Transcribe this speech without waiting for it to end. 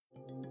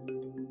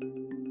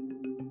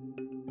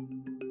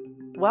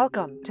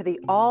Welcome to the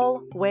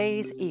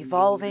Always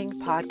Evolving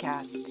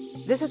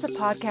podcast. This is a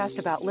podcast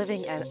about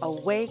living an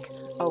awake,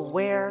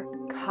 aware,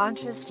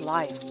 conscious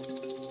life.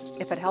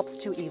 If it helps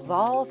to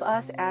evolve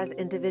us as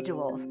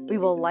individuals, we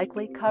will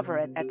likely cover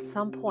it at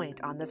some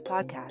point on this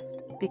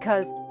podcast.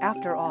 Because,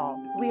 after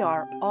all, we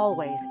are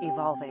always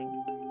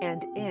evolving,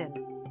 and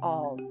in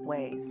all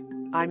ways.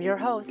 I'm your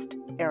host,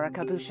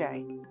 Erica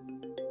Boucher.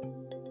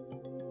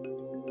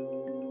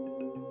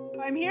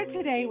 I'm here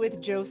today with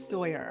Joe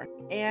Sawyer.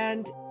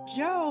 And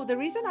Joe, the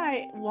reason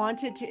I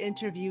wanted to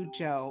interview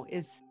Joe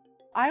is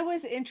I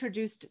was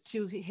introduced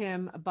to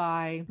him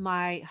by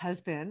my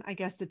husband. I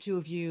guess the two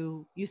of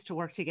you used to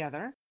work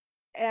together.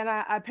 And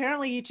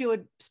apparently you two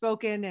had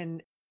spoken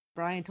and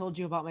Brian told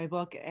you about my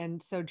book.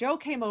 And so Joe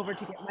came over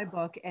to get my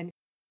book. And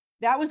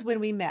that was when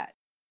we met.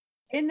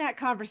 In that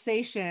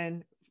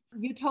conversation,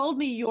 you told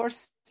me your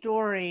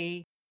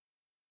story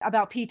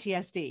about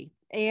PTSD.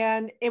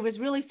 And it was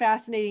really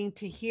fascinating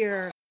to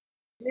hear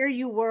where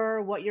you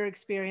were, what your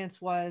experience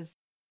was,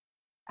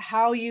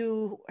 how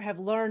you have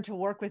learned to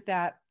work with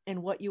that,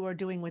 and what you are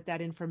doing with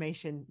that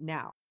information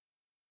now.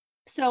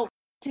 So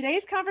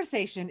today's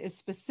conversation is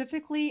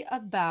specifically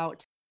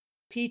about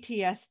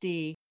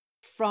PTSD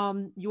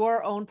from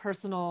your own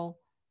personal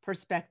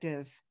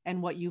perspective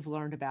and what you've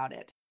learned about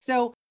it.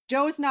 So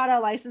Joe is not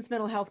a licensed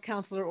mental health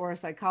counselor or a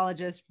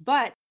psychologist,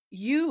 but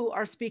you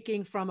are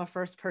speaking from a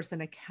first-person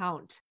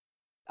account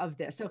of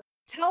this. So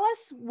tell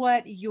us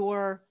what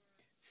your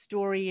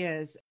story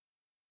is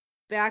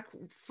back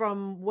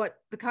from what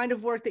the kind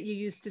of work that you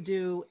used to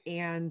do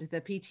and the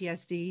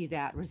PTSD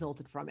that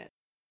resulted from it.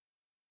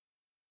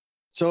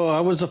 So I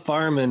was a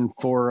fireman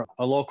for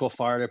a local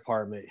fire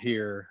department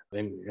here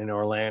in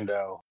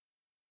Orlando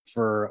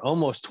for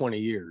almost 20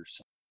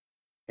 years.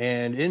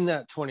 And in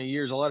that 20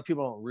 years, a lot of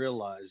people don't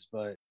realize,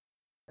 but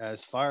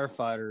as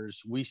firefighters,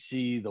 we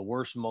see the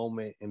worst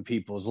moment in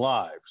people's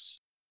lives.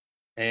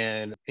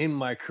 And in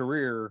my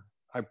career,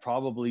 I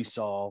probably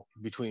saw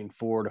between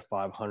 400 to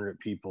 500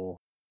 people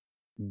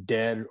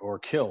dead or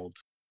killed.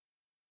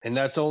 And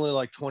that's only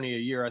like 20 a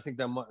year. I think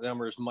that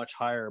number is much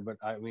higher, but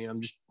I mean,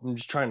 I'm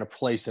just trying to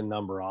place a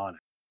number on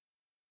it.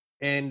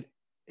 And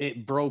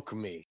it broke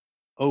me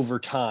over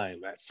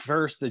time. At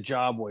first, the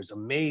job was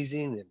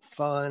amazing and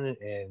fun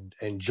and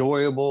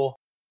enjoyable,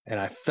 and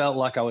I felt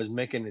like I was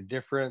making a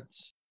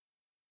difference.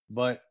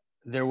 But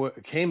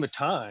came a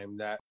time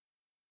that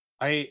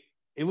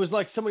it was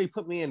like somebody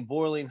put me in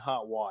boiling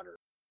hot water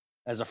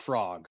as a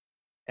frog.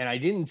 And I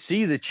didn't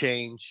see the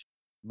change,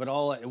 but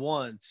all at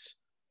once,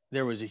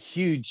 there was a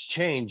huge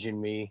change in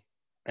me.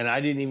 And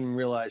I didn't even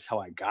realize how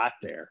I got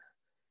there.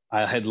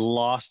 I had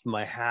lost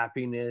my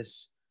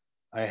happiness.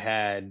 I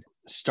had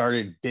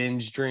started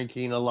binge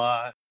drinking a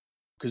lot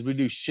because we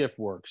do shift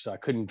work. So I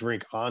couldn't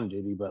drink on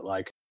duty, but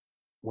like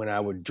when I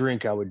would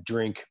drink, a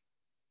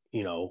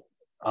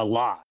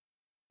lot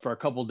for a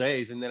couple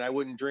days. And then I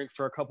wouldn't drink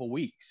for a couple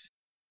weeks.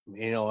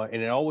 And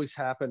it always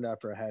happened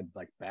after I had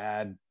like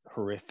bad,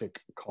 horrific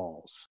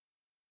calls.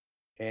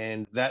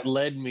 And that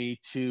led me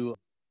to,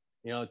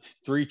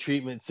 3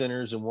 treatment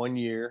centers in 1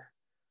 year.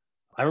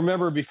 I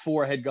remember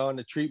before I had gone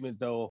to treatment,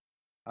 though,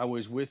 I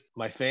was with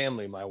my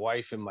family, my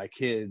wife and my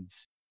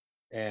kids.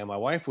 And my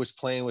wife was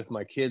playing with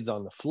my kids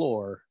on the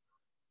floor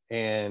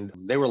and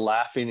they were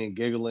laughing and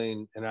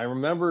giggling. And I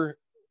remember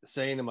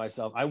saying to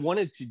myself, I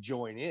wanted to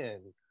join in,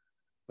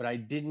 but I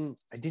didn't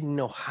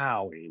know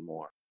how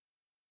anymore.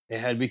 It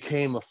had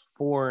become a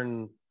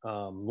foreign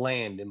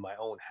land in my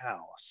own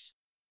house.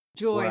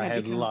 Joy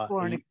had become a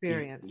foreign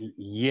experience.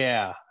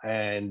 Yeah.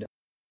 And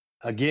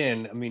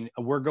again, I mean,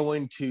 we're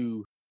going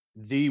to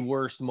the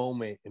worst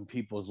moment in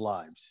people's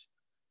lives.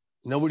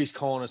 Nobody's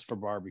calling us for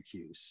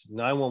barbecues.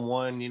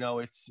 911,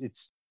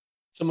 it's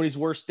somebody's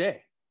worst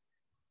day.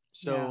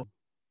 So,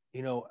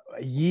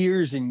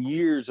 years and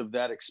years of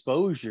that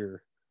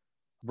exposure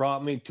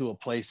brought me to a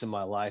place in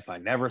my life I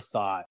never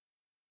thought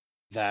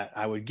that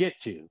I would get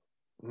to.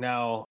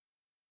 Now,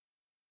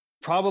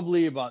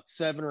 probably about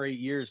 7 or 8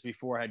 years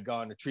before I had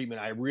gone to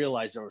treatment, I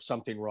realized there was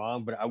something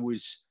wrong, but I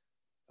was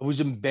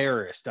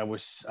embarrassed. I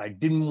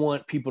didn't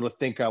want people to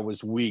think I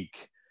was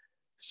weak.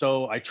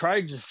 So I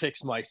tried to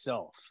fix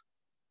myself.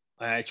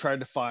 I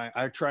tried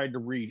to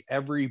read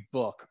every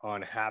book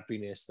on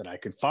happiness that I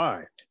could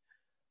find.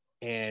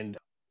 And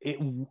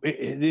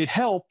it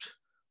helped,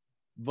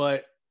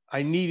 but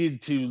I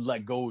needed to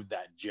let go of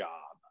that job.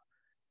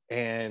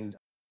 And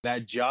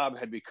that job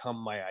had become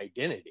my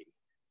identity.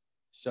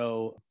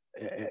 So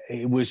it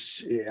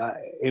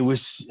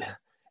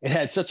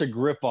had such a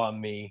grip on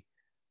me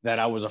that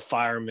I was a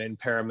fireman,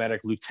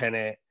 paramedic,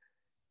 lieutenant,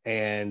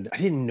 and I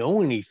didn't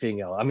know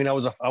anything else. I mean, I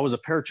was a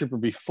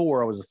paratrooper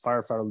before I was a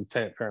firefighter,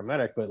 lieutenant,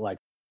 paramedic, but like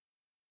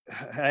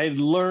I had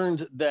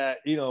learned that,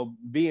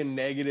 being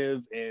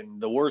negative and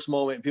the worst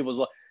moment in people's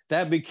life,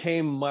 that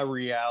became my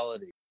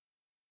reality.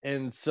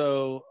 And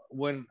so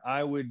when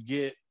I would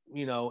get,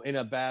 in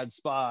a bad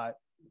spot,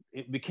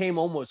 it became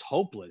almost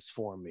hopeless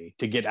for me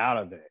to get out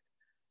of it.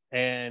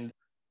 And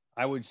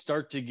I would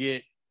start to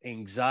get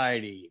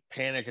anxiety,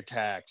 panic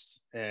attacks,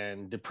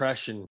 and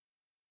depression.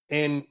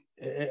 And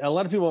a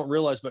lot of people don't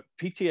realize, but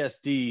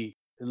PTSD,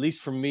 at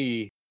least for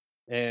me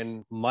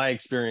and my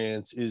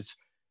experience, is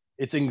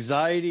it's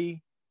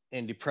anxiety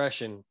and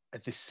depression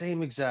at the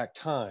same exact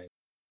time.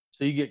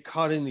 So you get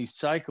caught in these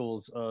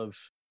cycles of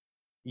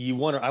I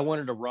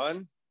wanted to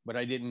run, but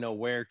I didn't know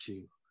where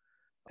to.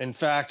 In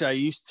fact, I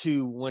used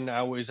to, when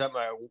I was at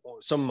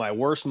some of my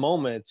worst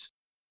moments,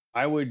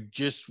 I would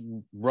just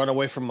run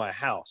away from my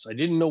house. I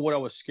didn't know what I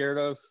was scared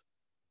of.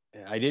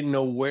 I didn't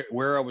know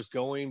where I was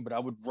going, but I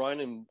would run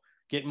and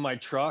get in my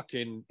truck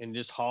and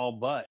just haul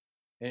butt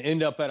and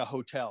end up at a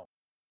hotel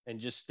and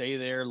just stay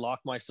there, lock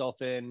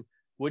myself in,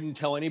 wouldn't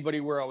tell anybody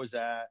where I was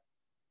at.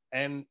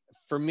 And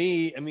for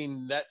me, I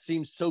mean, that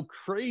seems so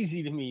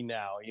crazy to me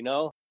now, you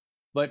know?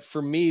 But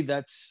for me,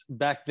 that's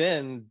back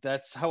then,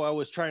 that's how I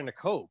was trying to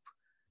cope.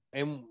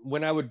 And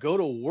when I would go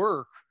to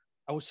work,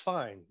 I was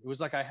fine. It was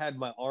like I had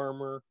my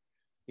armor,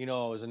 you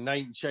know, I was a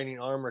knight in shining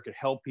armor, I could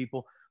help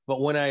people.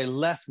 But when I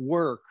left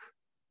work,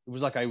 it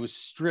was like I was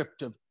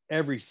stripped of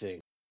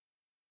everything.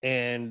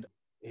 And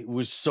it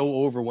was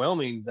so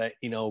overwhelming that,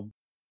 you know,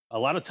 a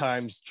lot of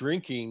times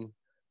drinking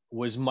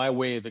was my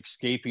way of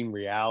escaping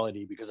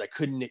reality because I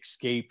couldn't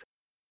escape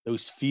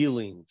those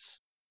feelings.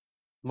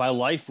 My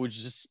life was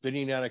just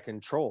spinning out of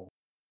control.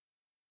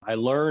 I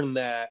learned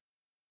that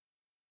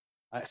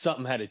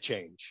something had to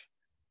change.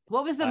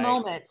 What was the I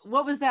moment?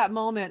 What was that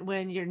moment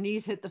when your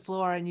knees hit the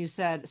floor and you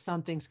said,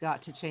 something's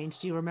got to change?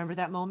 Do you remember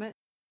that moment?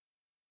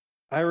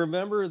 I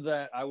remember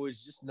that I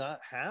was just not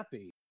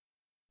happy.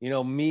 You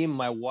know, me and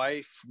my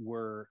wife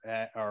were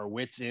at our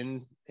wits'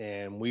 end,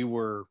 and we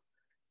were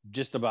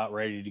just about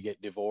ready to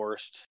get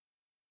divorced.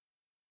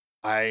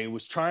 I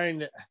was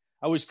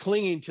I was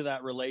clinging to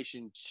that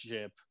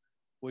relationship,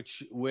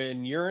 which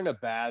when you're in a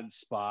bad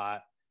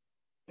spot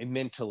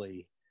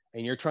mentally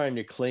and you're trying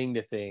to cling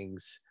to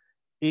things,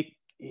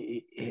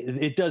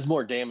 it does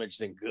more damage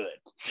than good.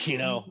 You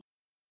know,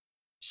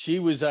 she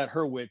was at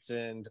her wits'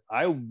 end.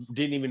 I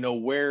didn't even know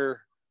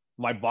where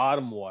my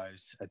bottom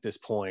was at this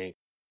point.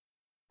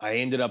 I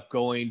ended up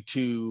going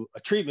to a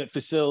treatment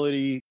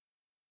facility.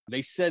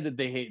 They said that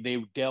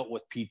they dealt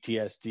with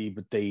PTSD,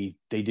 but they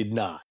did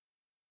not,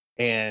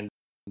 and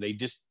they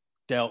just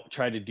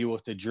tried to deal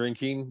with the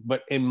drinking.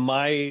 But in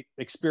my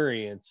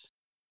experience,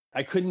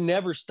 I could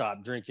never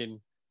stop drinking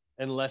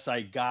unless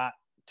I got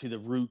to the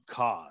root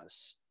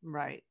cause.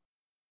 Right.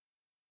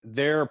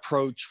 Their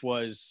approach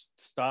was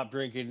stop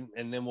drinking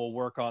and then we'll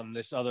work on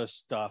this other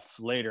stuff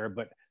later.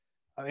 But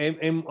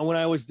and when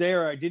I was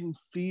there, I didn't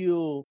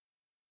feel,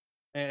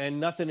 and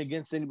nothing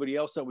against anybody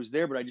else that was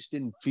there, but I just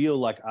didn't feel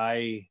like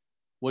I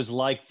was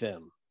like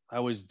them.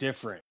 I was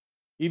different.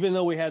 Even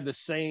though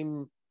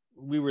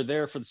we were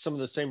there for some of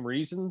the same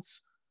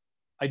reasons,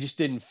 I just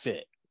didn't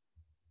fit.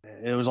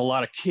 There was a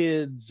lot of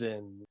kids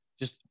and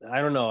just,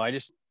 I don't know.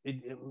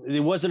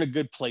 It wasn't a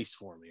good place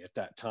for me at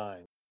that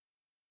time.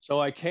 So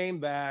I came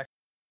back.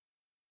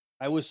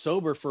 I was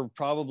sober for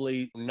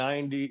probably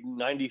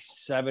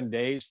 97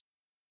 days.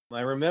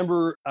 I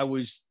remember I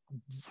went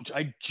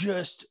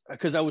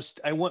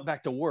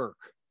back to work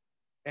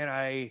and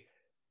I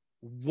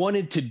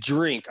wanted to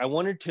drink. I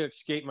wanted to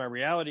escape my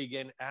reality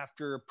again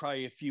after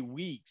probably a few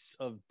weeks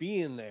of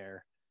being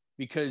there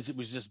because it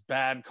was just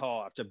bad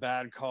call after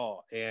bad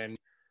call. And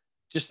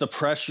just the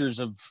pressures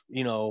of,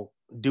 you know,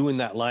 doing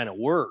that line of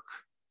work.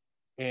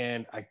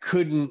 And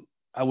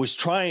I was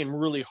trying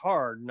really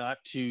hard not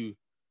to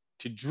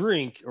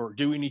drink or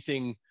do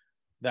anything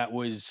that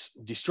was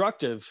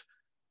destructive,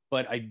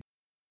 but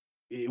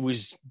it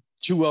was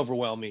too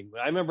overwhelming.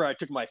 I remember I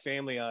took my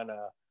family on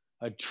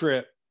a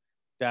trip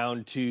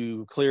down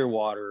to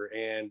Clearwater,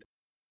 and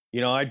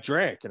you know, I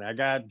drank and I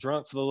got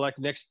drunk for the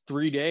next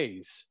 3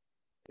 days.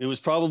 It was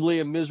probably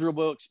a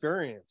miserable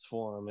experience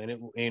for them,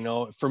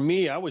 and for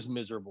me, I was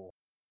miserable.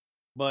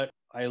 But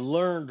I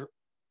learned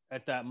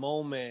at that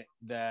moment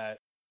that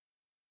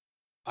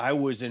I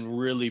was in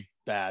really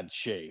bad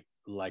shape.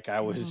 Like I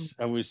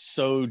was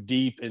so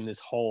deep in this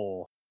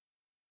hole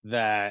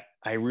that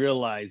I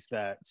realized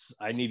that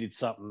I needed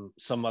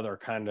some other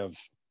kind of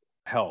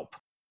help.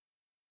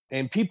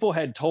 And people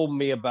had told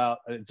me about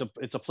it's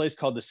a place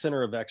called the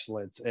Center of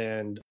Excellence,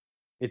 and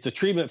it's a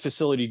treatment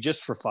facility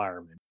just for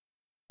firemen.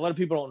 A lot of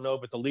people don't know,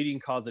 but the leading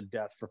cause of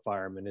death for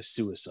firemen is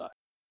suicide.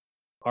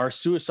 Our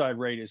suicide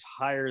rate is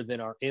higher than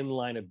our in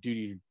line of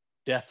duty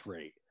death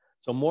rate.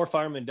 So more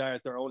firemen die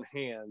at their own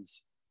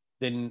hands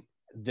than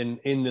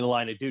in the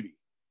line of duty,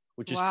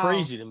 which is Wow.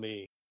 crazy to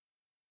me.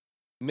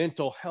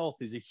 Mental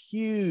health is a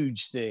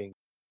huge thing.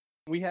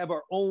 We have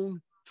our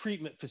own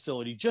treatment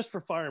facility just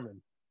for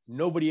firemen.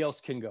 Nobody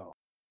else can go.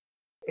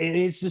 And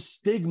it's a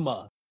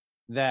stigma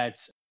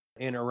that's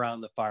in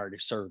around the fire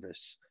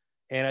service.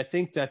 And I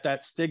think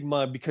that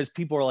stigma, because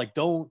people are like,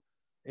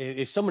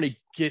 if somebody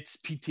gets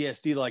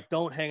PTSD, they're like,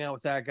 don't hang out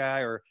with that guy,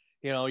 or,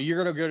 you know,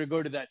 you're going to go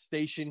to that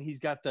station. He's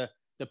got the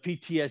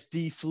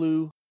PTSD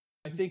flu.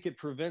 I think it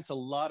prevents a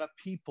lot of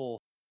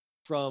people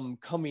from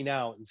coming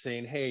out and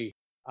saying, hey,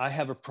 I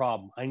have a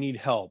problem. I need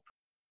help.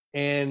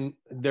 And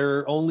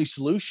their only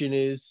solution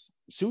is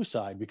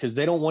suicide because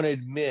they don't want to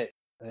admit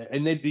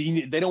and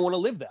they don't want to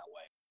live that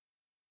way.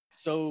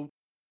 So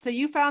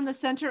you found the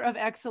center of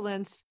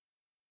excellence,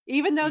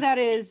 even though that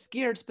is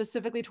geared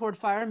specifically toward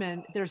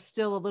firemen, there's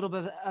still a little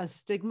bit of a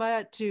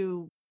stigma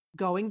to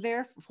going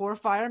there for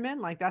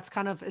firemen. Like that's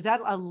is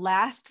that a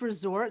last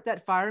resort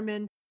that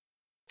firemen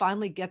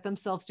finally get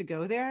themselves to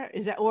go there?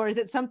 Or is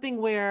it something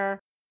where,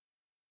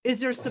 is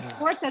there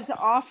support that's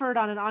offered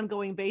on an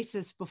ongoing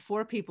basis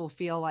before people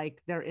feel like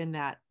they're in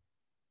that?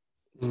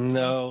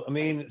 No, I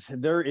mean,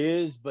 there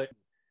is, but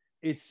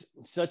it's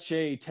such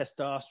a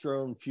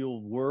testosterone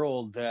fueled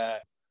world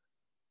that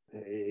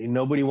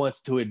nobody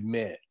wants to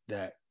admit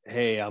that,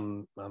 hey,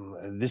 I'm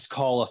this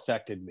call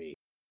affected me.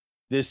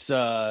 This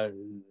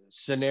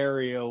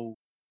scenario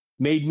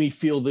made me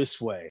feel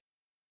this way.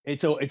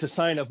 It's a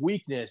sign of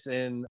weakness.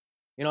 And,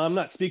 I'm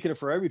not speaking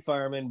for every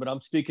fireman, but I'm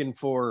speaking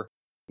for,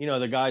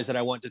 the guys that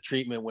I went to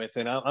treatment with,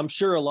 and I'm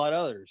sure a lot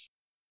of others.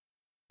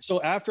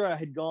 So after I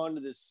had gone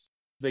to this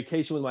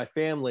vacation with my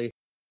family,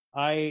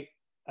 I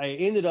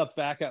ended up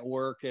back at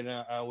work, and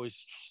I was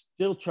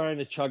still trying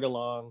to chug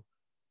along,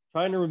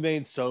 trying to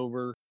remain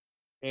sober.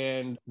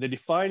 And the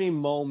defining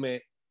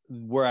moment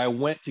where I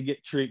went to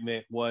get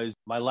treatment was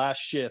my last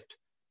shift.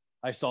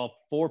 I saw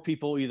 4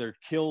 people either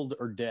killed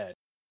or dead.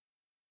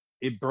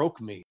 It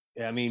broke me.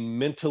 I mean,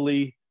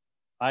 mentally,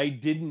 I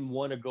didn't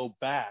want to go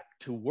back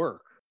to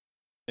work.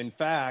 In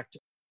fact,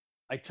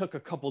 I took a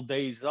couple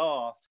days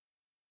off,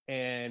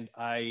 and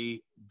I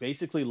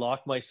basically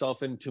locked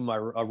myself into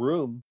a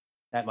room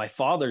at my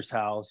father's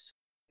house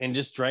and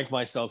just drank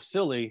myself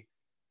silly.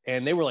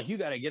 And they were like, you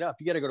got to get up,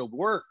 you got to go to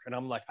work. And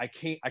I'm like, I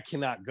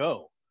cannot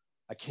go.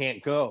 I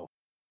can't go.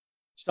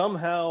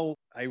 Somehow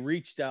I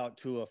reached out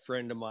to a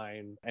friend of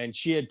mine, and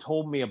she had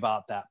told me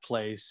about that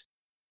place,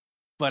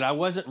 but I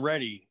wasn't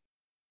ready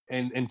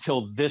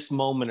until this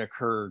moment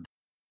occurred.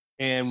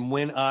 And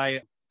when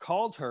I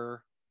called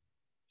her,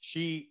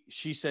 she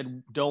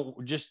said,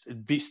 don't, just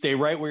stay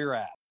right where you're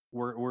at.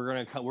 We're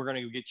going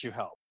to get you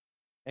help.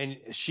 And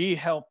she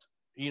helped,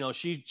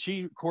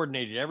 she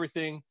coordinated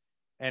everything.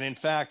 And in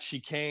fact, she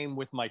came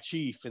with my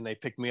chief, and they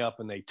picked me up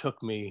and they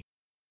took me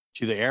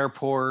to the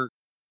airport.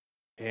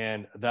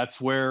 And that's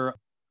where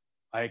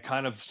I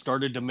kind of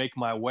started to make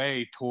my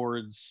way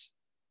towards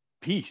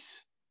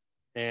peace.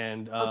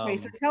 And okay,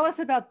 so tell us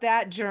about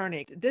that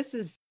journey. This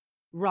is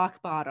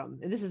rock bottom,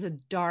 and this is a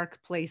dark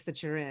place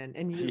that you're in.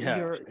 And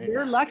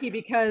you're lucky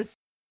because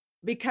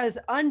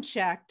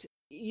unchecked,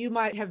 you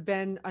might have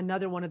been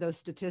another one of those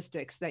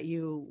statistics that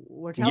you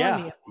were telling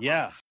me about.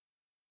 Yeah.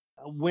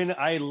 When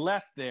I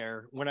left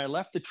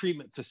the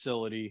treatment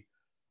facility,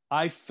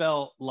 I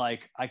felt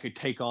like I could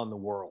take on the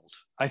world.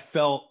 I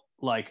felt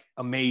like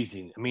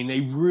amazing. I mean, they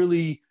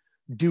really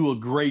do a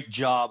great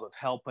job of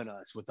helping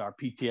us with our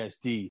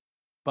PTSD.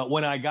 But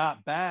when I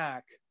got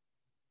back,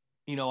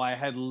 I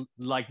had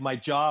like my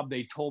job,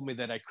 they told me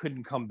that I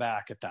couldn't come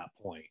back at that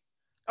point.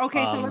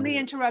 Okay, so let me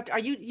interrupt.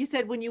 You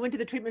said when you went to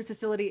the treatment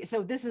facility,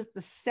 so this is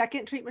the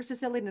second treatment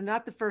facility and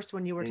not the first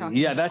one you were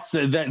talking about?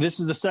 Yeah, this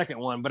is the second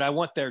one, but I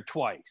went there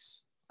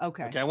twice.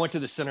 Okay. I went to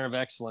the Center of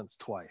Excellence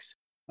twice.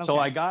 Okay. So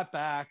I got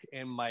back,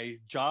 and my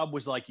job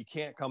was like, you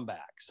can't come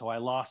back. So I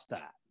lost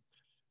that.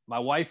 My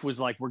wife was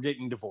like, we're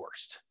getting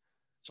divorced.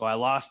 So I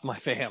lost my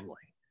family.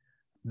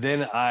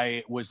 Then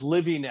I was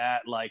living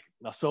at like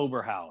a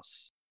sober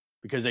house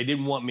because they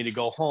didn't want me to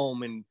go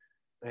home,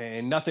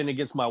 and nothing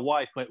against my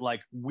wife, but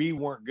like we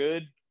weren't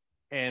good.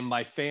 And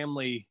my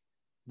family,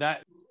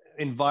 that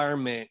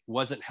environment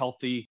wasn't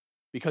healthy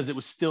because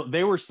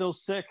they were still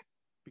sick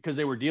because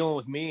they were dealing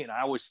with me, and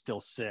I was still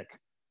sick.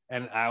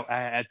 And I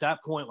at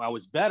that point I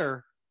was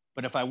better,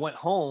 but if I went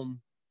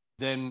home,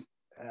 then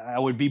I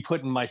would be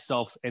putting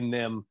myself in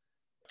them.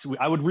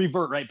 I would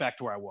revert right back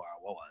to where I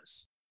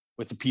was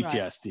with the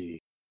PTSD.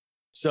 Right.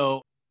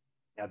 So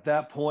at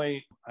that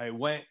point, I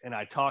went and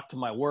I talked to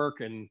my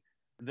work, and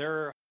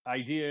their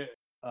idea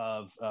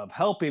of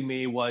helping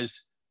me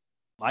was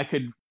I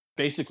could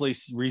basically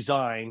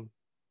resign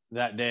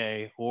that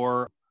day,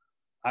 or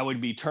I would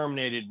be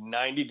terminated in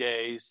 90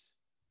 days,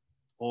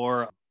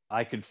 or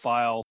I could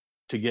file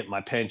to get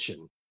my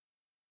pension.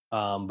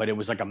 But it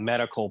was like a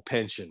medical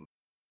pension.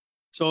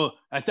 So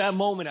at that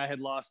moment, I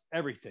had lost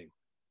everything.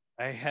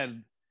 I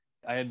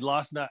had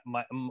lost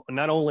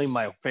not only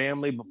my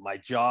family, but my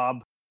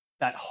job,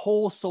 that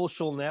whole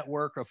social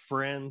network of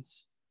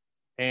friends,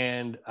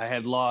 and I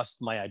had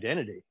lost my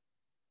identity.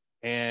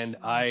 And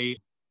I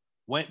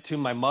went to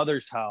my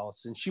mother's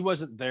house, and she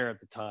wasn't there at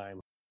the time.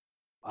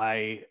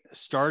 I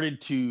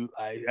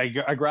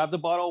grabbed a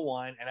bottle of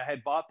wine, and I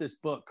had bought this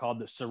book called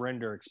The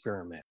Surrender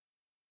Experiment.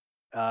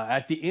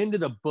 At the end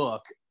of the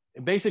book,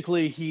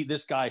 basically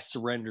this guy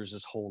surrenders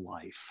his whole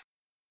life,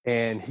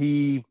 and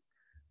he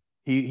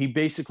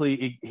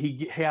basically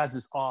he has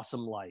this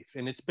awesome life,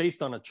 and it's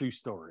based on a true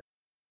story.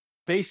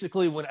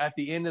 Basically, when at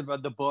the end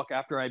of the book,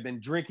 after I'd been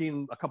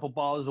drinking a couple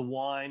bottles of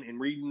wine and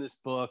reading this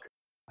book,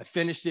 I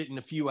finished it in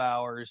a few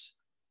hours.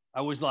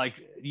 I was like,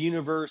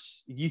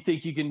 universe, you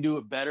think you can do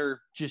it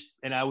better?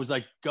 And I was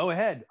like, go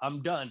ahead,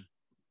 I'm done.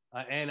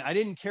 And I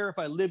didn't care if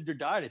I lived or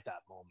died at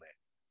that moment.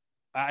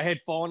 I had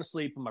fallen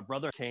asleep and my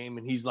brother came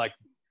and he's like,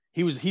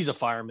 he's a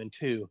fireman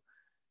too.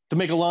 To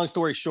make a long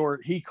story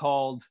short, he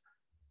called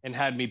and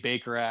had me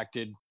Baker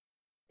acted.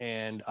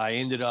 And I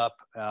ended up,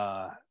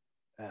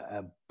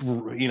 at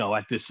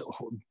this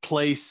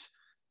place.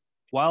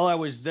 While I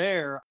was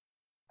there,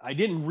 I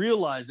didn't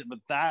realize it, but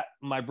that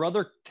my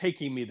brother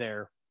taking me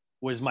there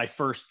was my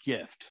first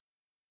gift.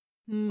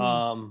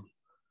 Um,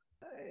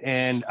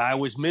 and I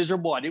was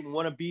miserable. I didn't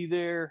want to be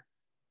there,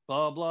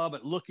 blah, blah.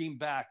 But looking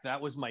back,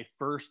 that was my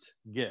first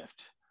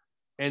gift.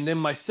 And then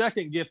my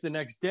second gift the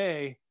next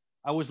day,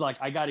 I was like,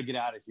 I got to get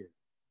out of here.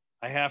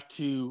 I have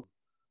to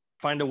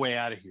find a way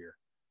out of here.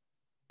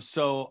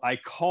 So I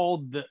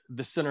called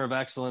the Center of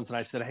Excellence and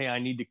I said, hey,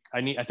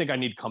 I think I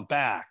need to come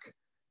back.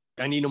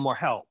 I need no more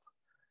help.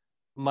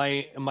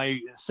 My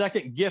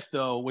second gift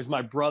though was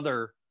my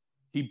brother.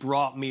 He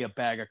brought me a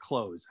bag of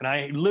clothes, and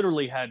I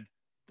literally had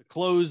the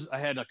clothes. I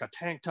had like a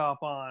tank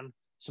top on,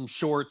 some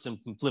shorts, and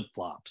some flip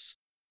flops.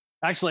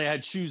 Actually, I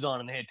had shoes on,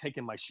 and they had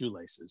taken my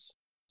shoelaces.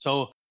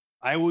 So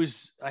I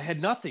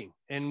had nothing.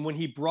 And when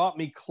he brought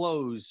me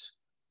clothes,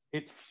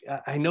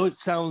 I know it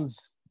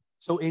sounds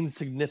so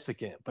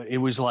insignificant, but it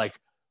was like,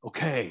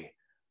 okay,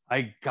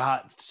 I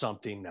got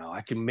something now.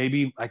 I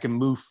can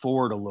move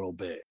forward a little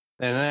bit.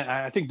 And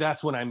I think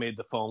that's when I made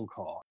the phone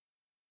call.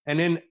 And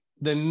then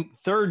the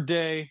third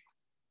day,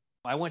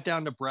 I went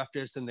down to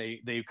breakfast, and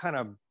they kind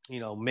of,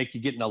 make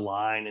you get in a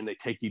line, and they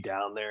take you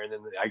down there. And then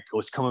I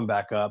was coming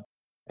back up,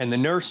 and the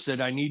nurse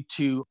said, I need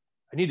to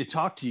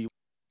talk to you.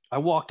 I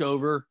walked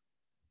over,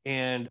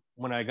 and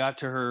when I got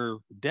to her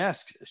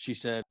desk, she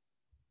said,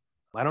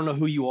 I don't know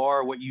who you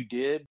are, what you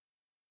did,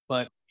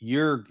 but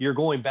you're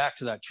going back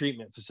to that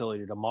treatment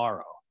facility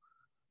tomorrow.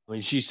 I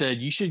mean, she said,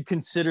 you should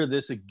consider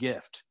this a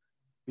gift,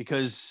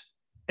 because,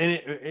 and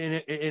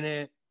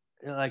it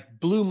like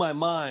blew my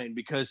mind,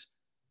 because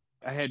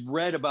I had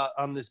read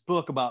on this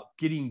book about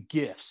getting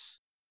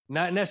gifts,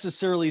 not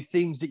necessarily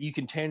things that you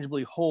can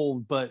tangibly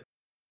hold, but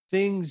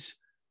things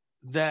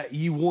that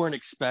you weren't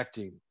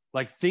expecting,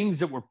 like things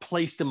that were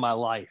placed in my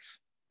life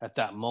at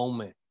that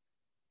moment.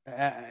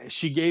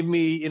 She gave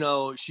me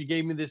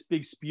this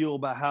big spiel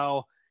about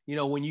how,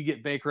 when you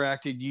get Baker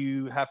acted,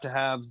 you have to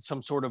have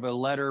some sort of a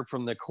letter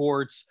from the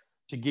courts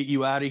to get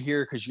you out of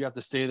here, because you have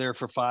to stay there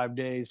for 5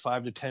 days,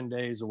 5 to 10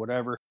 days or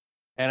whatever.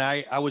 And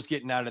I was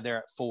getting out of there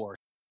at 4.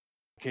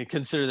 Okay,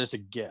 consider this a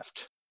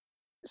gift.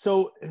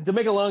 So to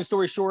make a long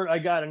story short, I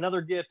got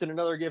another gift and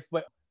another gift,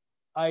 but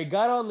I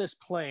got on this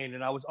plane,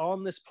 and I was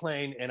on this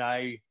plane, and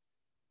I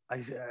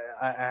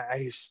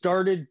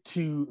started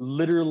to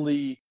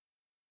literally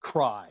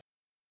cry.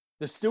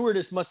 The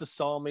stewardess must have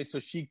saw me, so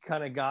she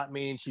kind of got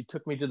me, and she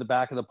took me to the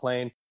back of the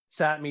plane,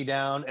 sat me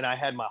down, and I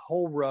had my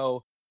whole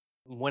row.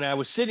 When I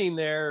was sitting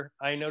there,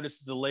 I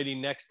noticed the lady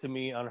next to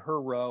me on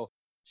her row,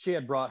 she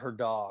had brought her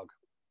dog.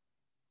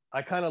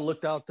 I kind of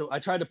looked out. I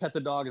tried to pet the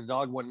dog, and the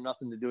dog wanted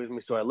nothing to do with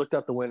me. So I looked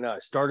out the window. I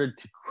started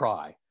to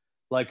cry.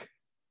 Like,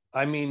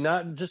 I mean,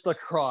 not just a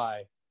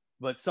cry,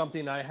 but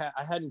something I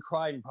hadn't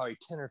cried in probably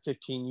 10 or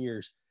 15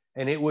 years.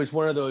 And it was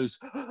one of those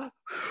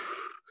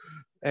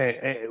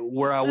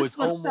where I was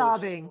almost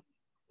sobbing.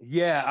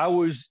 Yeah, I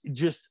was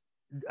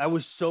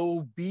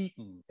so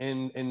beaten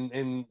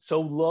and so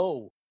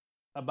low.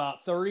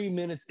 About 30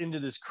 minutes into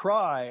this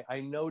cry,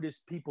 I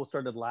noticed people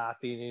started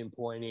laughing and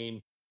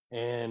pointing,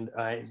 and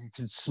I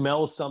could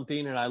smell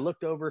something. And I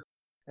looked over,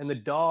 and the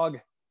dog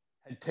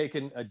had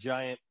taken a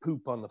giant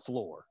poop on the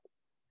floor.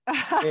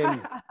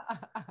 And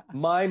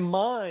my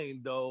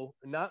mind, though,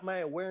 not my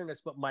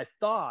awareness, but my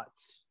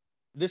thoughts,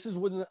 this is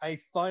when I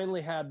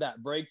finally had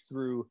that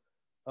breakthrough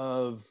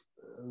of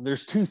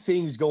there's two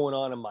things going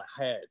on in my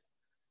head.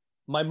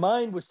 My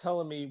mind was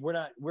telling me,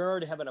 we're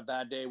already having a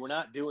bad day. We're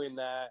not doing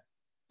that.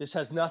 This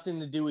has nothing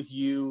to do with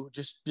you.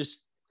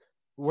 Just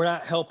we're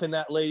not helping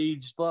that lady,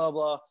 just blah,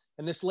 blah.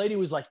 And this lady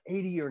was like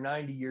 80 or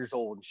 90 years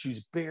old. And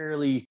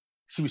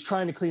she was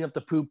trying to clean up the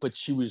poop, but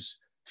she was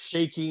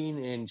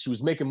shaking and she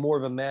was making more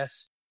of a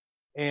mess.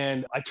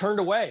 And I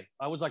turned away.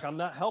 I was like, I'm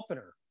not helping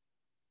her.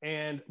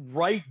 And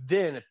right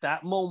then, at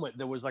that moment,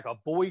 there was like a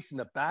voice in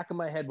the back of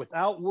my head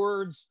without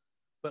words,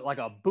 but like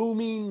a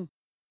booming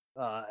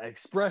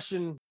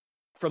expression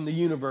from the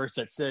universe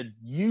that said,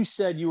 you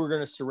said you were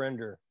going to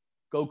surrender.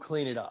 Go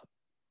clean it up.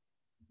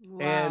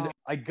 Wow. And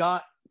I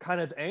got kind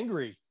of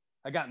angry.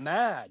 I got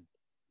mad.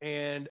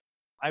 And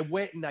I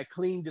went and I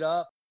cleaned it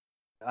up.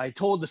 I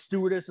told the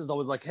stewardesses, I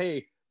was like,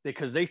 hey,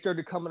 because they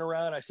started coming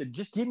around, I said,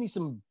 just give me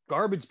some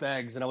garbage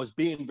bags. And I was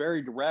being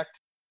very direct.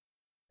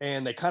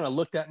 And they kind of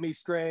looked at me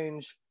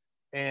strange.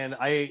 And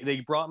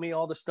they brought me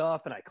all the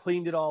stuff, and I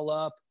cleaned it all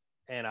up.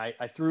 And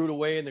I threw it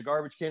away in the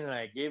garbage can, and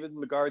I gave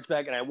them the garbage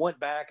bag. And I went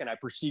back and I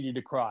proceeded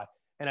to cry.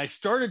 And I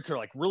started to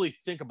like really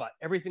think about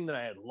everything that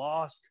I had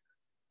lost.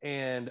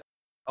 And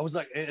I was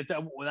like, at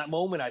that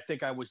moment, I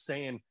think I was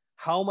saying,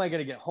 how am I going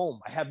to get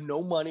home? I have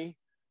no money.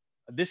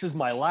 This is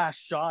my last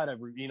shot of,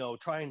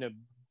 trying to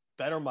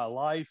better my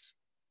life.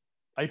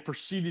 I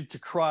proceeded to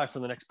cry for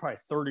the next probably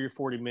 30 or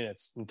 40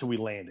 minutes until we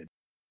landed.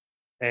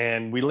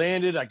 And we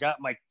landed, I got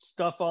my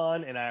stuff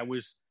on, and I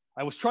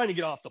I was trying to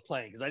get off the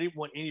plane because I didn't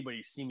want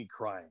anybody to see me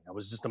crying. I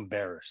was just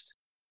embarrassed.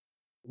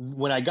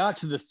 When I got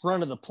to the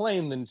front of the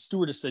plane, then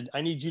stewardess said,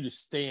 I need you to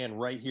stand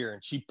right here.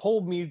 And she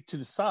pulled me to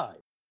the side.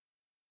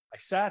 I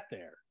sat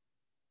there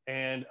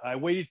and I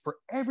waited for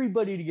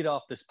everybody to get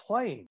off this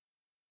plane.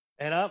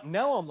 And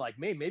now I'm like,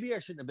 maybe I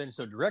shouldn't have been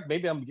so direct.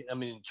 Maybe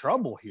I'm in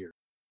trouble here.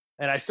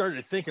 And I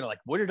started thinking, like,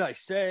 what did I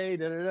say?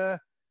 Da, da, da.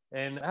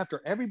 And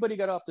after everybody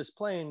got off this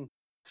plane,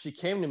 she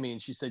came to me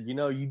and she said,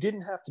 you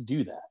didn't have to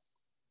do that.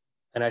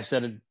 And I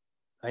said,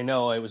 I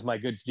know, it was my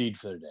good deed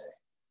for the day.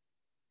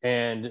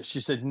 And she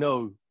said,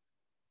 no,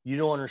 you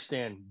don't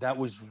understand. That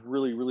was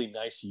really, really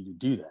nice of you to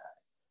do that.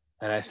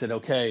 And I said,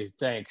 okay,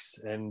 thanks.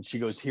 And she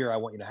goes, here, I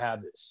want you to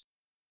have this.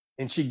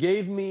 And she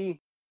gave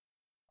me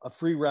a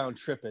free round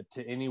trip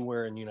to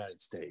anywhere in the United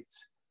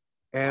States.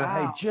 And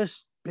I had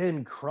just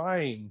been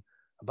crying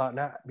about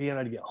not being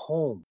able to get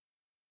home.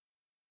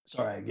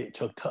 Sorry, I get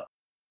choked up.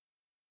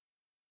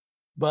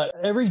 But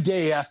every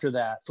day after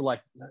that, for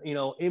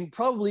and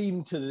probably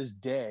even to this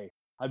day,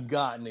 I've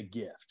gotten a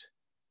gift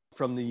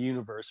from the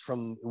universe,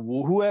 from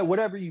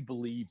whatever you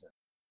believe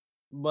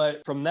in.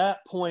 But from that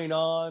point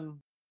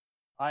on,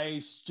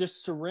 I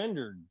just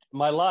surrendered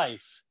my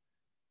life.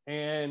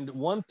 And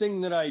one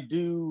thing that I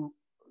do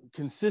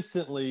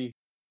consistently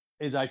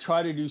is I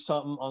try to do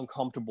something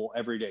uncomfortable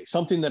every day,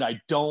 something that I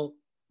don't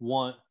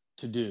want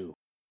to do.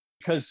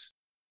 Because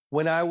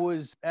when I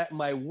was at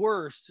my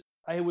worst,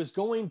 I was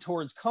going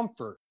towards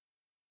comfort.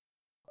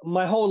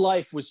 My whole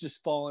life was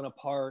just falling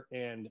apart,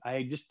 and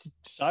I just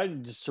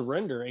decided to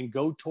surrender and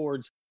go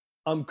towards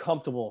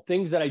uncomfortable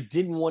things that I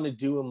didn't want to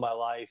do in my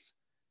life.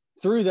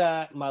 Through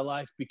that, my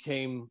life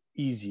became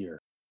easier.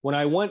 When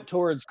I went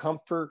towards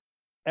comfort,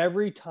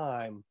 every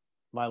time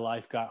my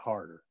life got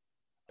harder.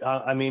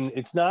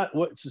 It's not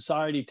what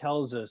society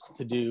tells us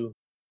to do,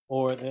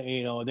 or,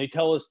 they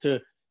tell us to,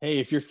 hey,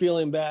 if you're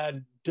feeling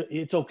bad,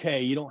 it's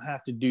okay. You don't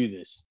have to do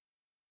this.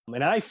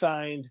 And I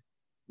find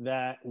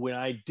that when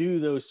I do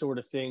those sort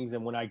of things,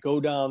 and when I go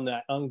down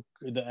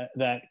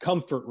that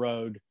comfort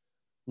road,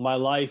 my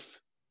life,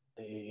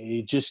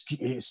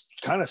 it's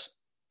kind of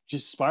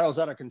just spirals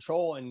out of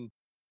control, and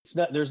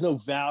there's no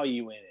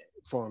value in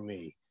it for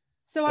me.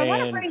 So I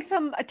want to bring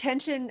some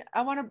attention.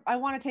 I want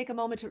to take a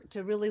moment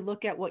to really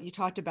look at what you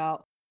talked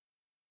about.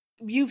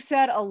 You've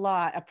said a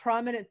lot. A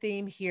prominent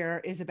theme here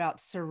is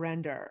about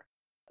surrender,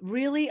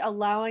 really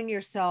allowing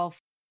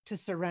yourself to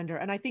surrender.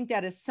 And I think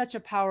that is such a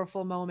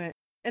powerful moment.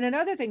 And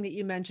another thing that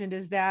you mentioned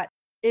is that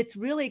it's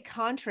really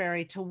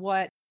contrary to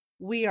what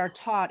we are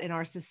taught in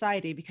our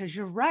society, because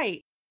you're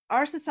right.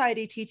 Our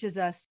society teaches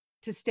us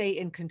to stay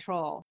in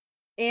control.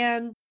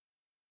 And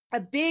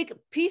a big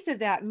piece of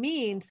that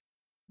means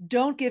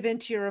don't give in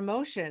to your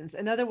emotions.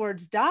 In other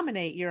words,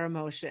 dominate your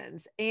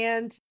emotions.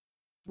 And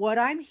what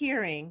I'm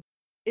hearing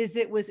is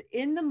it was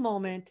in the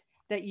moment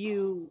that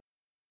you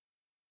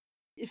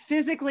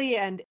physically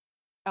and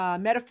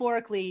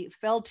metaphorically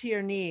fell to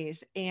your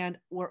knees and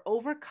were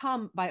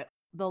overcome by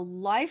the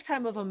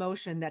lifetime of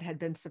emotion that had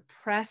been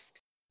suppressed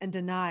and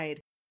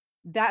denied.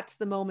 That's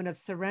the moment of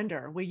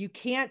surrender, where you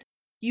can't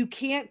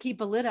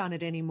keep a lid on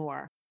it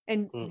anymore.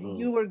 And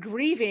you were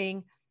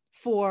grieving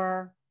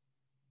for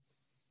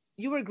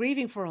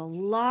a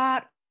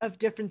lot of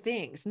different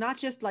things, not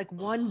just like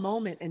one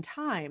moment in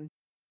time,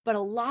 but a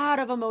lot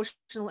of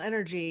emotional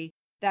energy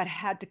that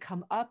had to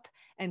come up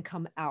and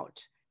come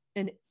out.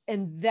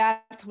 And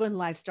that's when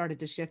life started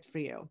to shift for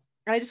you.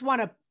 I just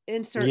want to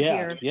insert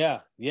here.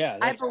 Yeah.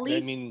 I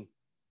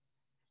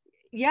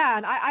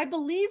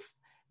believe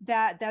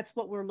that that's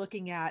what we're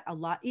looking at a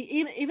lot,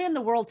 even in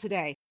the world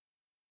today.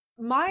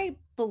 My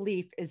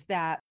belief is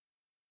that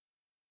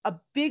a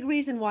big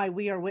reason why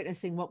we are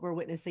witnessing what we're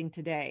witnessing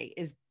today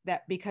is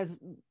that because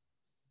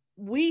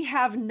we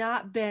have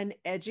not been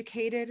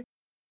educated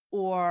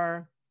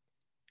or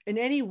in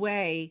any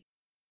way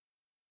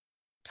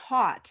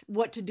taught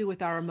what to do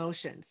with our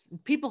emotions.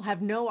 People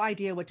have no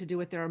idea what to do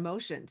with their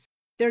emotions.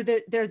 They're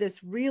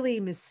this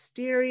really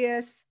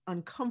mysterious,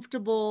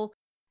 uncomfortable,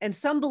 and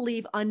some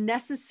believe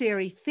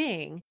unnecessary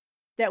thing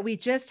that we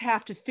just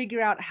have to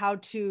figure out how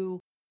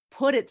to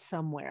put it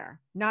somewhere,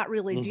 not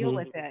really deal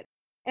with it.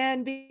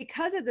 And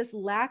because of this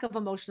lack of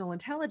emotional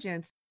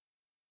intelligence,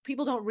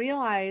 people don't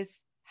realize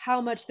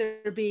how much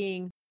they're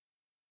being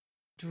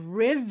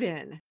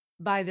driven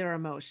by their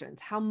emotions,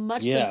 how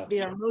much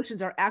their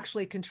emotions are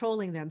actually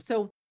controlling them.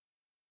 So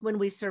when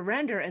we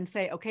surrender and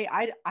say, okay,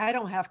 I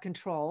don't have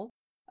control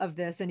of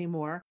this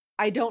anymore.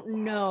 I don't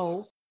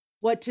know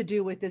what to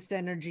do with this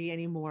energy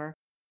anymore.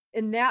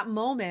 In that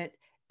moment,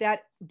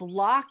 that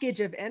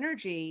blockage of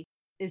energy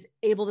is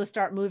able to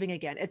start moving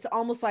again. It's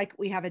almost like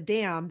we have a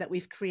dam that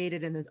we've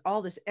created, and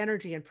all this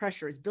energy and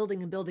pressure is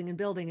building and building and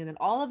building. And then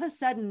all of a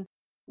sudden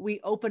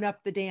we open up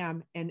the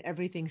dam and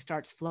everything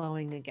starts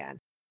flowing again.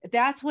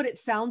 That's what it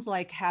sounds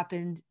like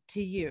happened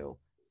to you.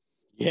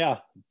 Yeah.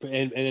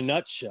 In a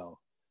nutshell,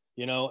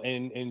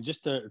 and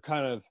just to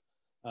kind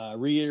of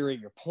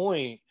reiterate your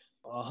point,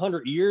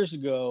 100 years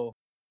ago,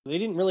 they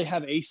didn't really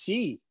have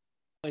AC.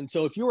 And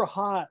so if you were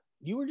hot,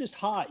 you were just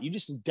hot. You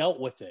just dealt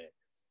with it.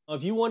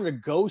 If you wanted to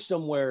go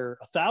somewhere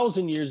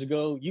 1,000 years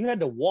ago, you had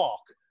to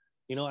walk.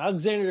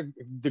 Alexander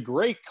the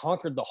Great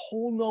conquered the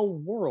whole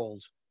known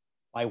world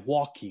by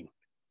walking,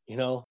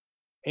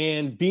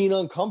 and being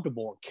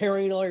uncomfortable,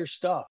 carrying all your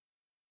stuff.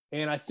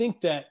 And I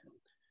think that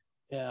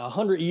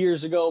 100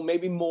 years ago,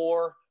 maybe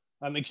more,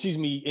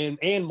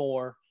 and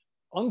more,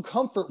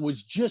 uncomfort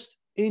was just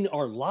in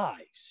our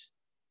lives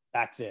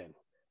back then.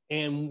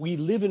 And we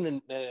live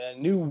in a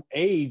new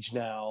age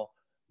now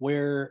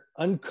where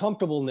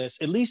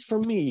uncomfortableness, at least for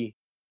me,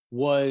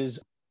 was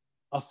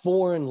a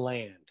foreign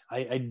land.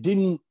 I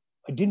didn't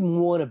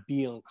want to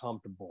be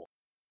uncomfortable.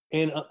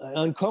 And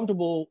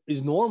uncomfortable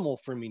is normal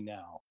for me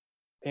now.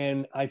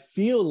 And I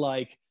feel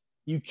like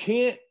you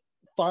can't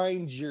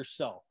find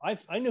yourself.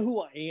 I know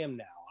who I am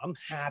now. I'm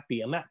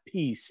happy. I'm at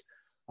peace.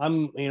 But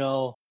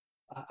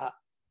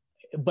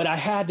I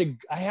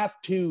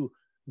have to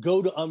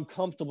go to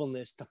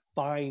uncomfortableness to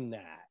find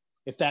that,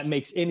 if that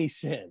makes any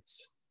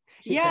sense.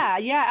 Yeah,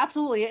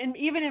 absolutely. And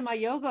even in my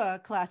yoga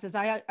classes,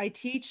 I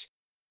teach,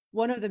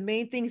 one of the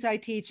main things I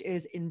teach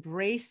is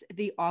embrace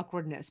the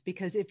awkwardness,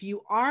 because if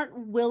you aren't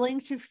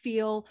willing to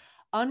feel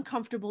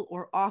uncomfortable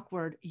or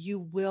awkward, you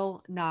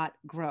will not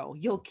grow.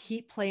 You'll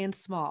keep playing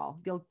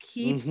small. You'll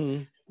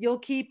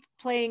keep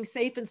playing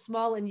safe and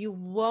small, and you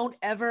won't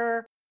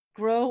ever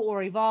grow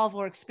or evolve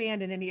or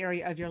expand in any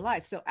area of your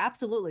life. So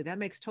absolutely, that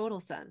makes total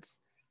sense.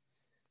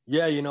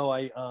 Yeah,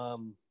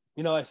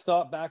 I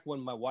thought back when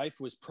my wife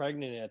was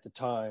pregnant at the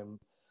time,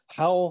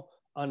 how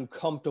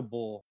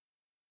uncomfortable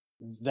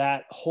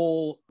the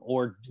whole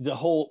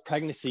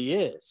pregnancy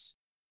is.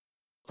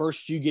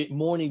 First, you get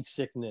morning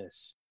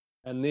sickness,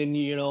 and then,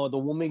 the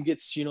woman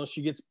gets,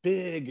 she gets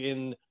big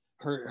and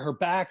her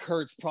back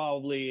hurts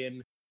probably.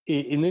 And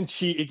then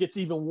it gets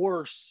even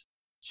worse.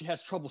 She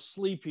has trouble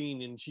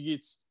sleeping, and she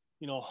gets,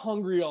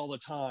 hungry all the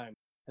time.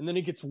 And then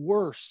it gets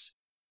worse.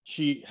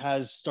 She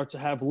starts to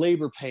have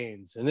labor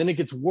pains, and then it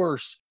gets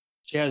worse.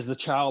 She has the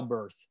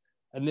childbirth,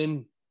 and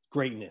then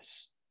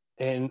greatness.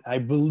 And I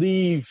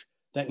believe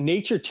that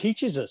nature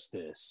teaches us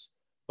this,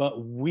 but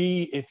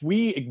if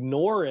we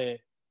ignore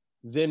it,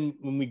 then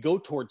when we go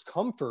towards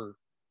comfort,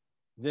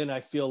 then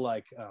I feel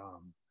like,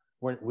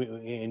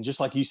 and just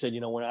like you said,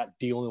 we're not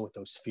dealing with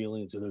those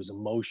feelings or those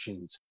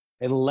emotions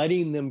and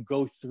letting them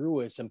go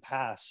through us and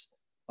pass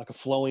like a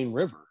flowing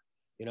river.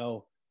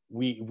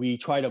 We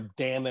try to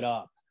dam it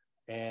up,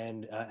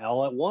 and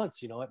all at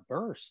once, it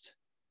burst.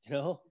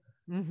 Yeah,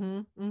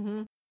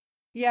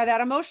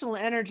 that emotional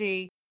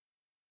energy.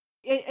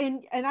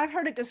 And I've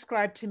heard it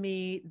described to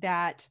me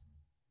that,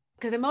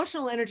 because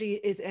emotional energy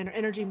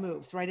energy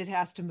moves, right? It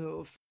has to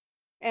move.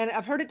 And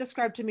I've heard it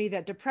described to me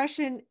that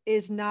depression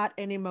is not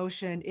an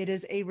emotion. It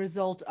is a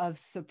result of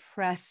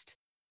suppressed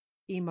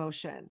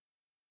emotion.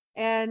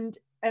 And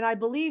I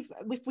believe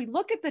if we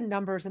look at the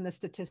numbers and the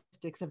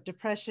statistics of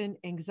depression,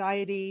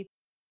 anxiety,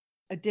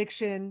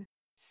 addiction,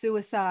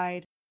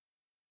 suicide,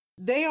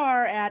 they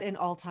are at an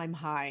all-time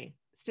high.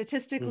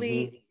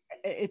 Statistically,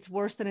 it's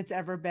worse than it's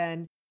ever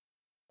been.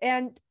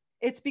 And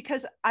it's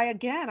because I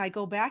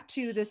go back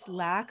to this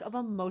lack of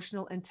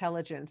emotional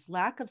intelligence,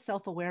 lack of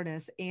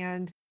self-awareness.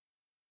 And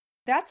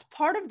that's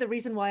part of the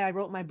reason why I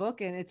wrote my book.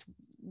 And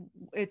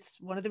it's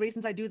one of the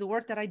reasons I do the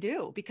work that I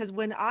do, because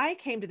when I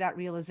came to that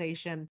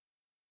realization,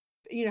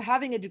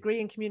 having a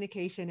degree in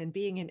communication and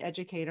being an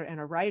educator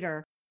and a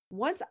writer,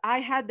 once I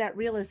had that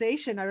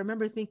realization, I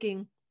remember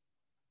thinking,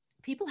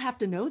 people have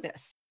to know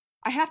this.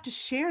 I have to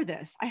share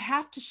this. I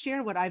have to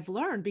share what I've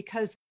learned,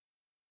 because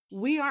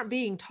we aren't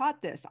being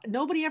taught this.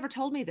 Nobody ever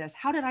told me this.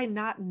 How did I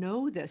not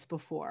know this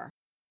before?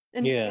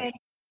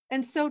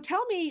 And so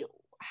tell me,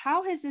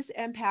 how has this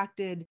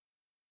impacted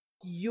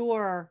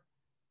your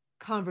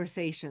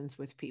conversations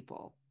with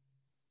people?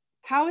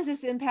 How is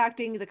this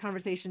impacting the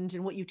conversations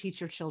and what you teach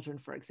your children,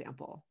 for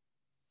example?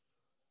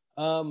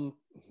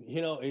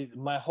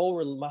 My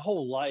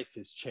whole life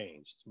has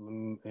changed.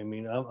 I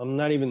mean, I'm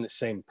not even the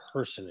same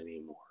person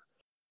anymore.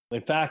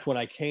 In fact, when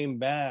I came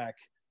back,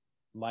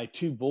 my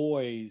two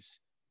boys,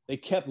 they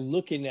kept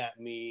looking at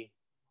me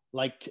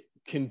like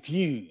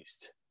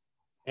confused.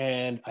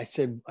 And I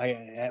said,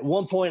 at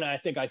one point, I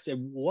think I said,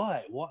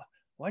 what?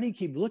 Why do you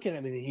keep looking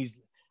at me? And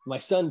my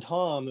son,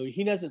 Tom,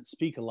 he doesn't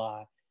speak a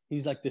lot.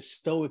 He's like this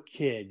stoic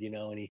kid,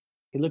 and he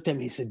looked at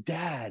me, he said,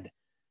 Dad,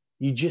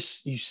 you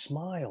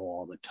smile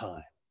all the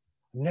time.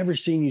 I've never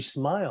seen you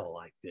smile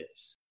like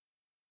this.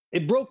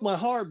 It broke my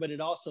heart, but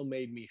it also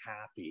made me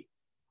happy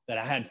that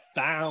I had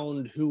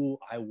found who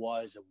I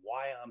was and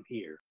why I'm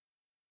here.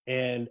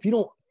 And if you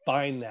don't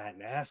find that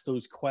and ask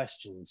those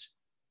questions,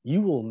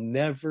 you will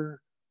live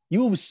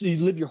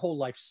your whole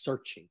life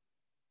searching.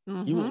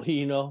 You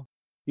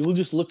will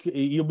just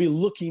you'll be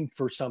looking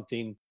for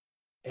something,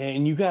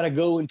 and you got to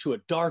go into a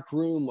dark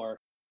room or,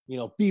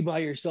 be by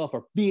yourself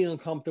or be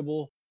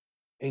uncomfortable.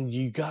 And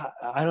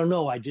I don't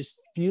know, I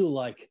just feel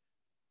like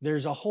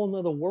there's a whole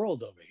nother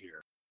world over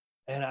here.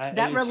 And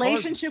that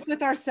relationship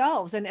with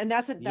ourselves. And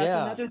that's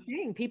another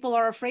thing. People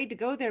are afraid to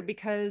go there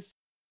because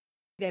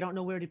they don't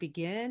know where to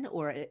begin,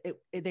 or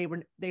they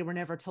were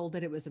never told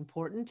that it was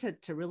important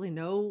to really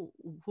know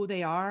who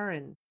they are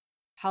and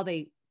how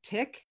they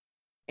tick.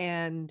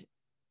 And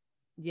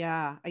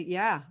again,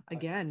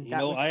 You that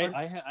know, was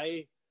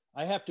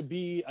I have to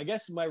be, I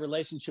guess my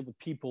relationship with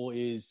people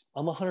is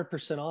I'm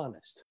 100%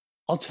 honest.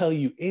 I'll tell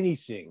you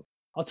anything.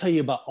 I'll tell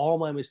you about all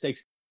my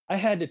mistakes. I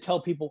had to tell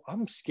people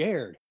I'm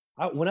scared.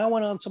 When I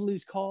went on some of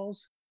these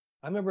calls,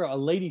 I remember a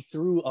lady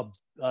threw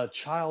a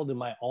child in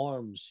my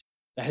arms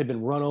that had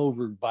been run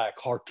over by a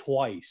car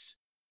twice.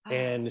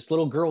 And this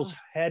little girl's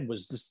head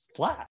was just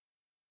flat.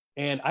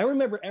 And I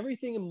remember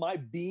everything in my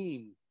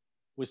being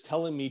was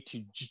telling me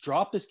to just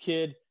drop this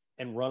kid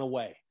and run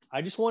away.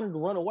 I just wanted to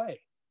run away.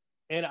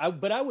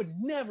 But I would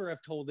never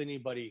have told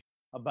anybody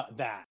about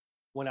that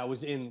when I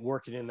was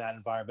working in that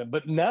environment.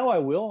 But now I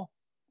will,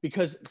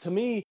 because to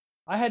me,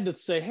 I had to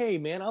say, hey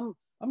man,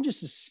 I'm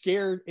just a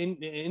scared,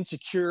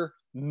 insecure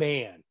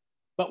man.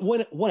 But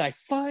when I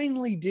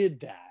finally did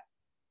that,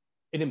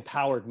 it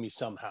empowered me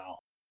somehow.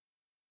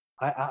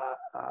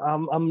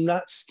 I'm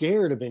not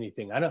scared of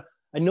anything. I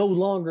no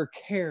longer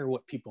care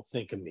what people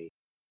think of me.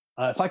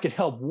 If I could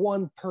help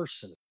one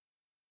person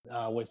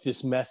with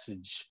this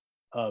message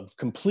of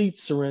complete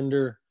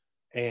surrender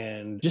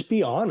and just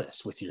be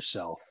honest with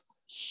yourself,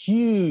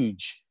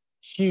 huge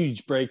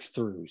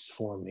breakthroughs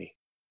for me.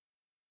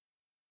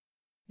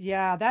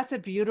 Yeah, that's a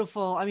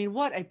beautiful, I mean,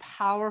 what a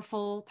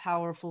powerful,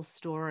 powerful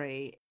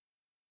story.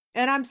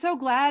 And I'm so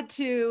glad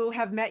to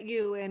have met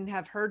you and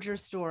have heard your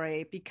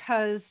story,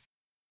 because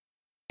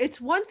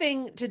it's one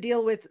thing to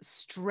deal with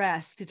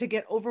stress, to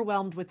get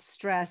overwhelmed with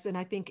stress. And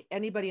I think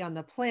anybody on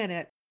the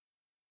planet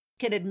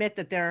can admit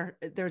that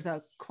there's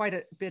quite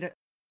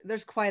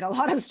a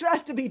lot of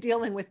stress to be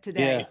dealing with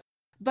today. Yeah.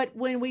 But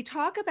when we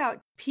talk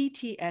about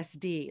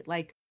PTSD,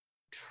 like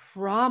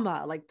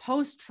trauma, like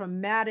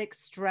post-traumatic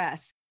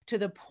stress, to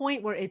the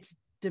point where it's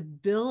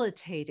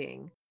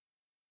debilitating,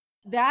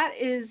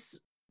 that's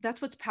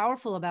what's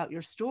powerful about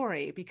your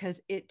story,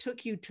 because it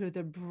took you to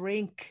the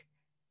brink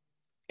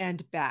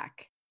and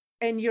back.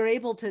 And you're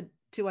able to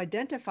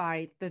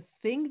identify the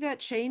thing that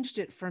changed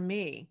it for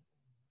me,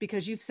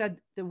 because you've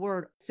said the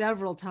word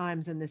several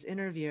times in this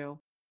interview.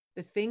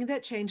 The thing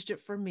that changed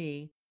it for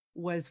me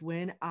was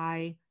when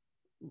I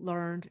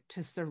learned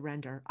to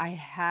surrender. I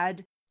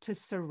had to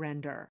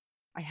surrender.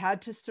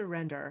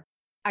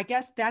 I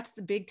guess that's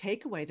the big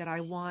takeaway that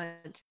I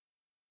want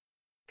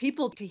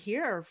people to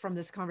hear from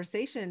this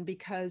conversation,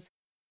 because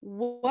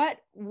what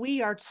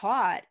we are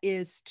taught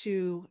is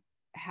to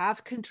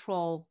have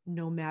control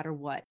no matter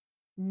what.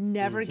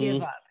 Never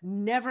give up,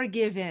 never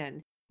give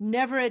in,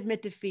 never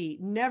admit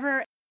defeat,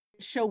 never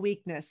show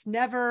weakness,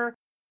 never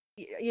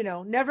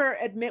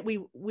admit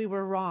we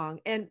were wrong.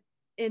 And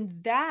in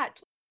that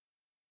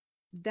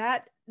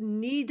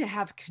need to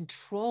have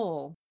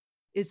control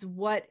is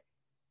what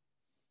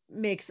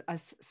makes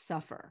us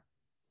suffer.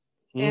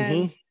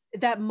 And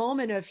that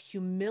moment of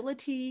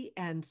humility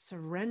and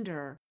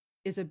surrender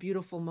is a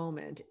beautiful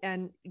moment.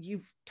 And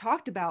you've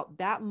talked about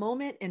that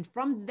moment. And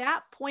from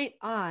that point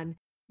on,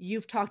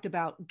 you've talked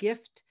about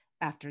gift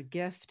after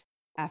gift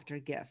after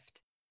gift.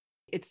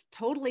 It's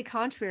totally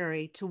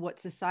contrary to what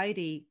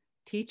society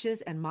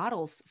teaches and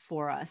models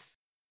for us.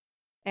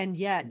 And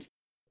yet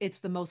it's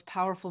the most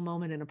powerful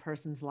moment in a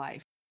person's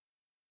life.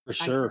 For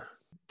sure.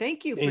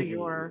 Thank you for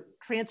your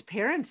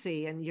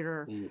transparency and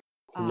your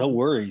no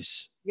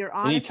worries. Your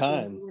honesty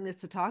and willingness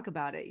to talk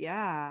about it.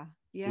 Yeah.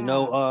 You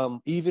know,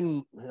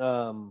 even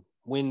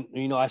when,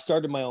 I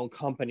started my own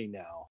company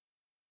now,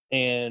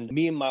 and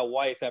me and my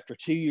wife, after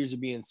 2 years of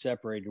being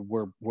separated,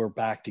 we're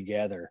back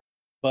together.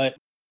 But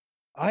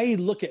I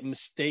look at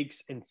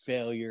mistakes and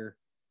failure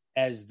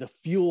as the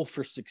fuel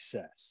for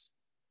success.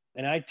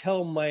 And I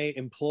tell my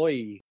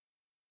employee,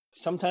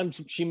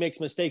 sometimes she makes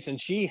mistakes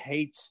and she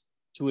hates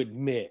to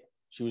admit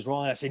she was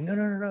wrong. I say,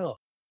 no.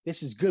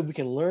 This is good. We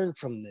can learn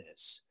from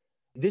this.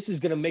 This is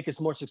going to make us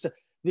more successful.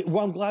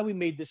 Well, I'm glad we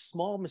made this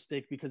small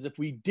mistake, because if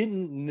we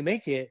didn't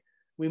make it,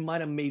 we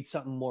might have made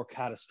something more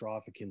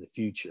catastrophic in the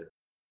future.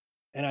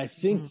 And I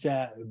think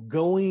that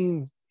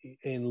going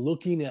and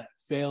looking at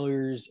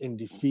failures and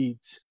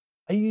defeats,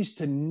 I used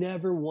to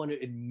never want to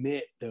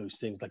admit those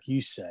things. Like you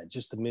said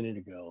just a minute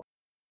ago,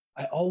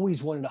 I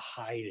always wanted to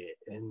hide it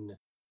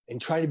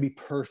and try to be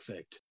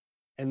perfect.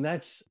 And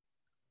that's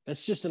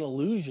just an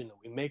illusion that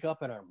we make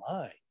up in our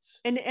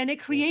minds. And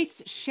it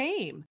creates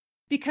shame,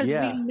 because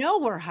we know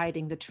we're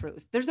hiding the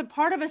truth. There's a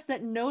part of us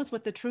that knows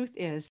what the truth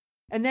is.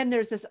 And then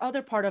there's this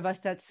other part of us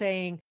that's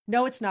saying,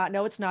 no, it's not.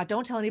 No, it's not.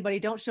 Don't tell anybody.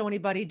 Don't show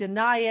anybody.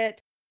 Deny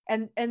it.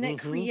 And that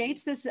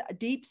creates this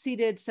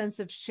deep-seated sense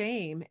of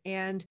shame.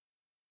 And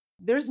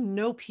there's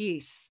no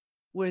peace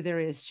where there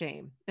is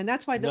shame. And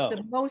that's why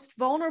the most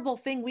vulnerable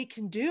thing we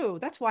can do,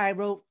 that's why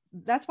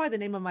the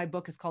name of my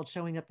book is called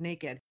Showing Up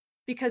Naked,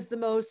 because the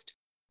most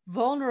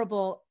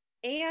vulnerable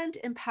and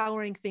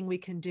empowering thing we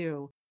can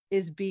do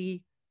is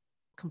be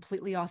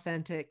completely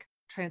authentic,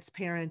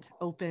 transparent,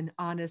 open,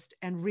 honest,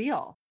 and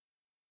real.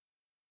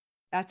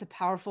 That's a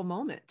powerful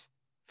moment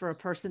for a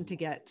person to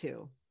get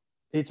to.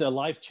 it's a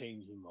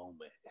life-changing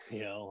moment,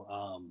 you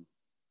know.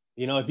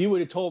 If you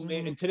would have told me,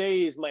 and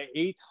today is my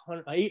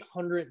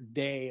 800th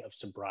day of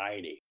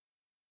sobriety.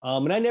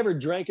 And I never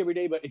drank every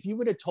day, but if you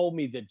would have told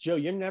me that, Joe,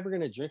 you're never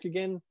going to drink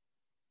again,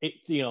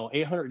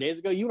 800 days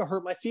ago, you would have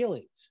hurt my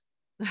feelings.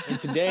 And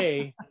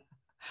today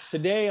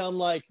I'm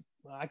like,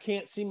 I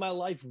can't see my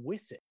life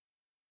with it.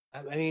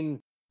 I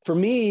mean, for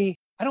me,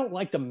 I don't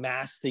like to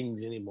mask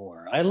things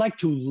anymore. I like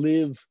to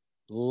live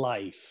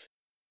life.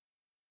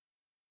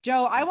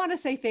 Joe, I want to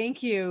say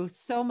thank you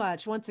so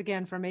much once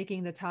again for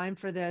making the time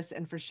for this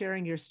and for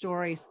sharing your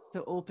story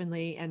so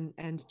openly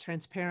and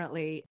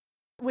transparently,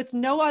 with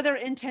no other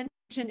intention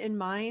in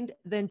mind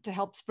than to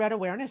help spread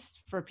awareness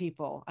for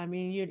people. I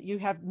mean, you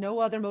have no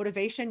other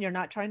motivation. You're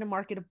not trying to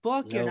market a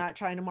book. Nope. You're not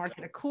trying to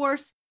market a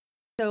course.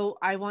 So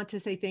I want to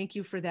say thank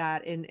you for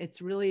that. And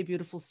it's really a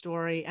beautiful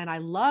story. And I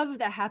love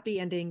the happy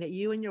ending that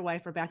you and your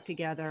wife are back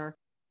together.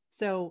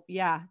 So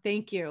yeah,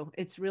 thank you.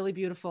 It's really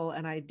beautiful.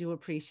 And I do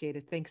appreciate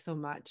it. Thanks so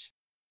much.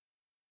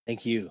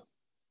 Thank you.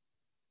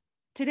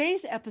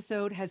 Today's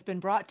episode has been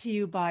brought to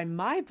you by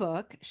my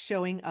book,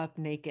 Showing Up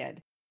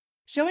Naked.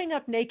 Showing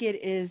Up Naked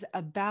is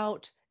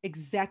about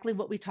exactly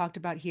what we talked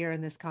about here in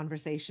this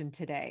conversation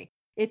today.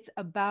 It's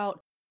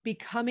about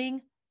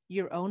becoming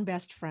your own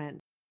best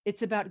friend.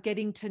 It's about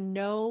getting to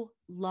know,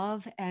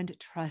 love, and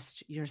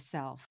trust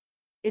yourself.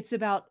 It's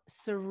about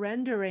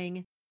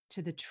surrendering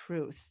to the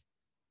truth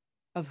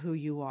of who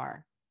you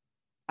are.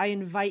 I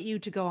invite you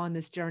to go on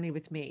this journey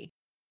with me.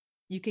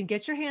 You can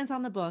get your hands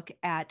on the book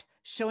at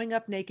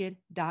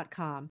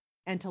showingupnaked.com.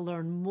 And to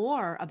learn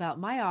more about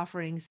my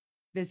offerings,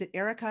 visit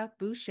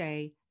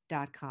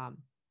ericaboucher.com.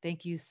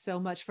 Thank you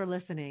so much for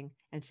listening.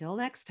 Until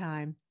next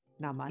time,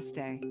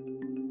 namaste.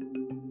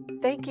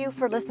 Thank you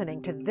for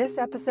listening to this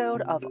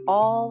episode of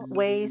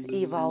Always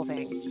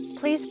Evolving.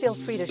 Please feel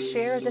free to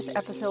share this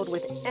episode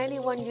with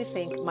anyone you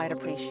think might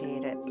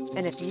appreciate it.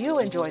 And if you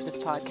enjoyed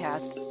this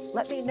podcast,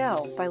 let me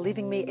know by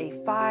leaving me a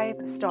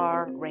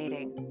 5-star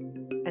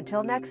rating.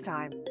 Until next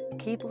time,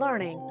 keep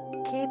learning,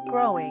 keep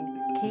growing,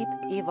 keep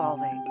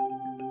evolving.